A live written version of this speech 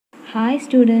Hi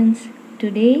students,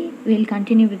 today we'll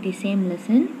continue with the same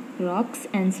lesson, rocks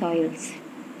and soils.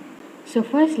 So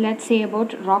first let's say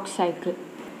about rock cycle.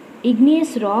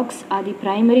 Igneous rocks are the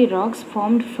primary rocks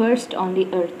formed first on the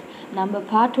earth. நம்ம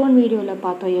part 1 வீடியோவில்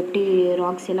பார்த்தோம் எப்படி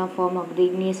rocks எல்லாம் form ஆகுது,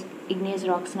 igneous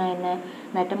ராக்ஸ்னால் என்ன,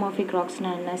 metamorphic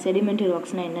ராக்ஸ்னால் என்ன, sedimentary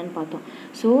ராக்ஸ்னால் என்னன்னு பார்த்தோம்.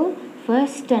 So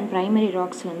first and primary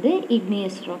rocks வந்து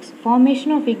igneous rocks.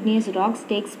 Formation of igneous rocks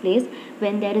takes place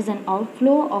when there is an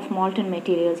outflow of molten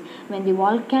materials, when the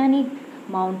volcanic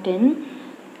mountain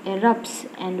erupts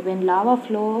and when lava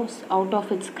flows out of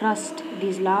its crust.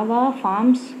 This lava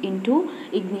forms into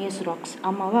igneous rocks.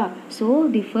 Amava. So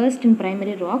the first and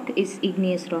primary rock is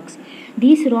igneous rocks.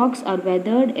 These rocks are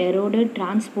weathered, eroded,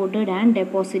 transported and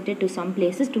deposited to some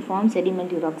places to form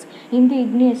sedimentary rocks. In the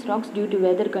igneous rocks, due to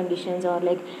weather conditions or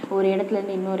like ஒரு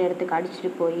இடத்துலேருந்து இன்னொரு இடத்துக்கு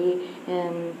அடிச்சுட்டு போய்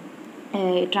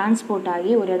transport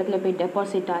ஆகி ஒரு இடத்துல போய்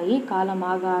டெபாசிட் ஆகி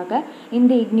காலமாக ஆக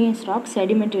இந்த igneous rocks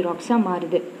sedimentary rocks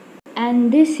மாறுது. And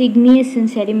this igneous and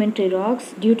sedimentary rocks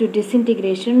due to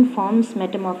disintegration forms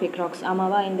metamorphic rocks.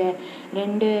 ஆமாவா, இந்த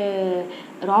ரெண்டு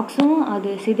ராக்ஸும் அது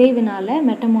சிதைவினால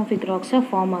metamorphic rocks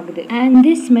ஃபார்ம் ஆகுது. And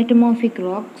this metamorphic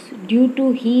rocks due to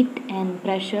heat and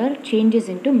pressure changes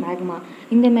into magma.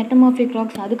 இந்த metamorphic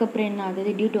rocks அதுக்கப்புறம் என்ன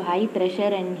ஆகுது, due to high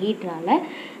pressure and heatனால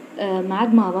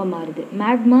மேக்மாவாக மாறுது.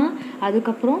 மேக்மா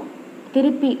அதுக்கப்புறம்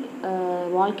திருப்பி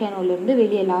வால்கேனோலேருந்து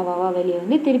வெளியே லாவாவாக வெளியே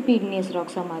வந்து திருப்பி igneous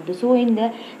ராக்ஸாக மாறுது. ஸோ இந்த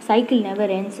சைக்கிள்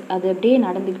நெவர் எண்ட்ஸ், அது அப்படியே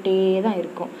நடந்துக்கிட்டே தான்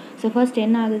இருக்கும். ஸோ ஃபர்ஸ்ட்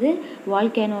என்ன ஆகுது,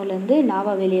 வால்கேனோலேருந்து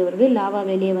லாவா வெளியே வருது, லாவா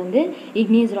வெளியே வந்து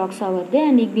igneous ராக்ஸாக வருது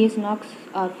and igneous rocks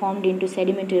R formed into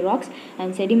sedimentary rocks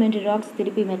and sedimentary rocks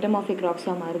திருப்பி மெட்டமார்ஃபிக்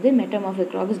ராக்ஸாக மாறுது.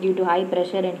 Metamorphic rocks due to high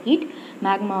pressure and heat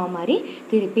மேக்மாவாக மாறி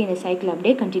திருப்பி இந்த சைக்கிள்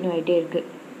அப்படியே கண்டினியூ ஆகிட்டே இருக்குது.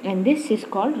 And this is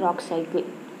called rock cycle.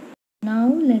 Now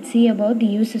let's see about the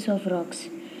uses of rocks.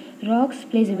 Rocks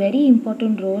plays a very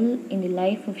important role in the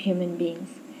life of human beings.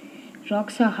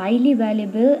 Rocks are highly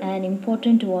valuable and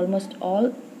important to almost all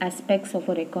aspects of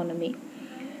our economy.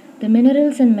 The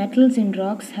minerals and metals in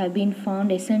rocks have been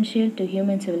found essential to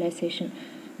human civilization.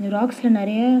 இந்த ராக்ஸில்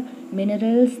நிறைய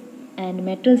minerals and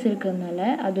metals இருக்கிறதுனால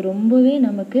அது ரொம்பவே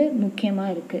நமக்கு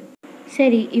முக்கியமாக இருக்குது.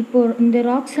 சரி, இப்போது இந்த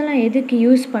ராக்ஸ் எல்லாம் எதுக்கு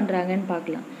யூஸ் பண்ணுறாங்கன்னு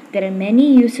பார்க்கலாம். There are many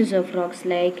uses of rocks,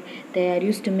 like they are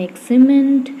used to make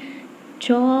cement,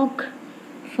 chalk,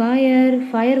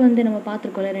 fire வந்து நம்ம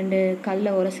பார்த்துருக்கோம்ல, ரெண்டு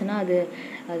கல்லை உரசுனா அது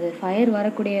ஃபயர்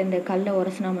வரக்கூடிய இந்த கல்லை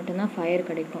உரசுனா மட்டும்தான் ஃபயர்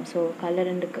கிடைக்கும். ஸோ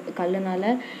ரெண்டு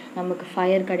கல்லுனால நமக்கு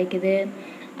ஃபயர் கிடைக்குது.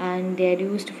 And they are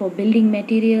used for building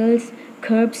materials,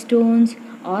 curb stones,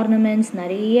 ornaments.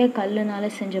 நிறைய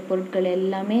கல்லுனால் செஞ்ச பொருட்கள்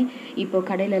எல்லாமே இப்போ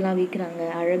கடையிலலாம் விற்கிறாங்க.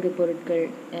 அழகு பொருட்கள்,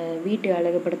 வீட்டு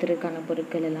அழகுபடுத்துறதுக்கான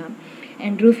பொருட்கள் எல்லாம்.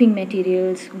 And roofing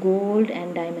materials, gold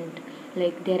and diamond.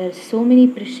 Like there are so many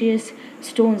precious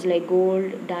stones like gold,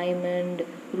 diamond,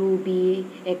 ruby,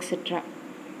 etc.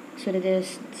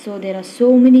 So there are so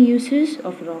many uses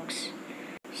of rocks.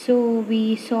 So we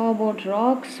saw about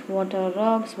rocks. What are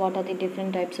rocks? What are the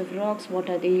different types of rocks? What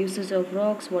are the uses of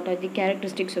rocks? What are the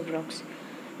characteristics of rocks?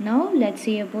 Now let's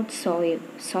see about soil.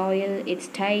 Soil, its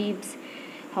types,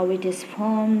 how it is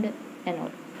formed and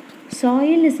all.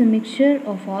 Soil is a mixture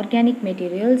of organic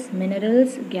materials,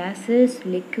 minerals, gases,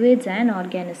 liquids and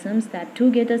organisms that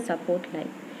together support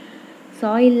life.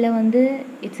 Soil வந்து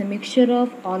it's a mixture of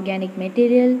organic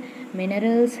material,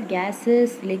 minerals, gases,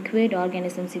 liquid,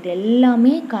 organisms. இது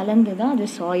எல்லாமே கலந்து தான் அது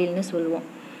soilன்னு சொல்லுவோம்.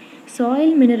 Soil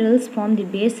minerals form the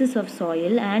basis of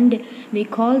soil and we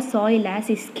call soil as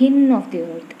a skin of the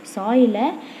earth. Soil-ஐ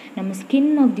நம்ம skin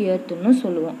of the earthன்னு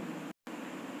சொல்லுவோம்.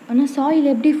 ஆனால் சாயில்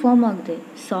எப்படி ஃபார்ம் ஆகுது?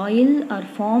 Soil are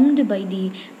formed by the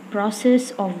process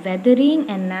of weathering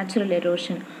and natural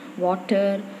erosion.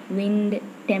 Water, wind,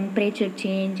 temperature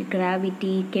change,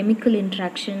 gravity, chemical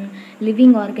interaction,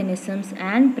 living organisms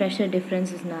and pressure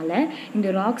டிஃப்ரென்சஸ்னால இந்த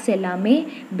rocks எல்லாமே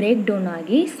break down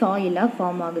ஆகி சாயிலாக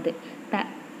form ஆகுது.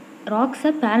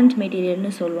 ராக்ஸை parent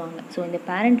மெட்டீரியல்னு சொல்லுவாங்க. So இந்த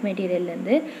பேரண்ட்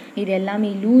மெட்டீரியல்லேருந்து இது எல்லாமே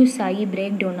லூஸ் ஆகி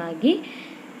பிரேக் டவுன் ஆகி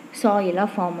சாயிலாக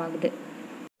ஃபார்ம் ஆகுது.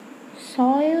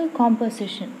 Soil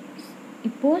composition.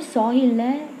 இப்போது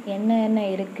சாயிலில் என்ன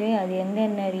இருக்குது, அது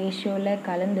எந்தெந்த ரேஷியோவில்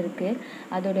கலந்துருக்கு,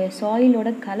 அதோட சாயிலோட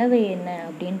கலவை என்ன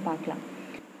அப்படின்னு பார்க்கலாம்.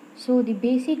 So the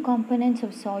basic components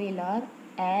of soil R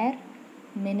air,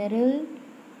 mineral,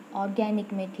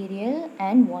 organic material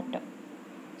and water.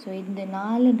 So இந்த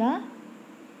 4 தான்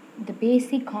தி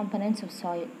பேசிக் காம்பனன்ட்ஸ் ஆஃப்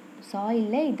சாயில்.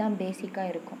 சாயிலில் இதுதான் பேசிக்காக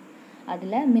இருக்கும்.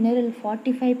 அதில் mineral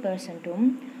 45%,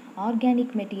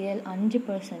 organic material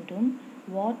 5%,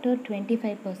 water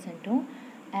 25%,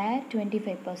 air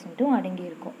 25%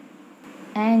 அடங்கியிருக்கும்.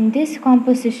 And this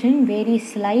composition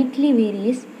slightly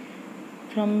varies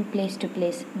from place to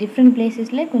place. Different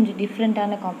பிளேஸஸில் கொஞ்சம்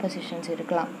டிஃப்ரெண்ட்டான compositions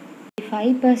இருக்கலாம்.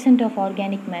 5% of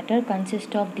organic matter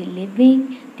consists of the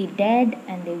living, the dead,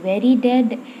 and the very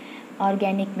dead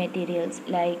organic materials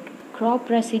like crop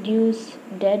residues,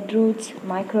 dead roots,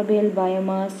 microbial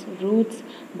biomass, roots,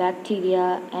 bacteria,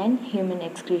 and human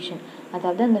excretion.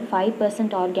 அதாவது அந்த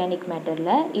 5% organic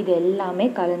மேட்டரில் இது எல்லாமே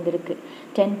கலந்துருக்கு.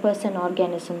 10%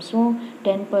 ஆர்கானிசம்ஸும்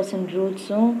 10%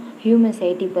 ரூட்ஸும் humans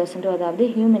 80%, அதாவது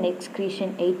human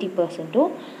excretion 80%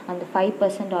 அந்த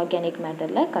 5% organic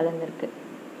மேட்டரில் கலந்துருக்கு.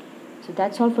 So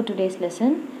that's all for today's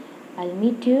lesson. I'll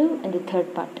meet you in the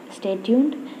third part. Stay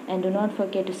tuned and do not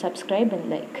forget to subscribe and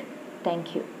like.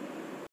 Thank you.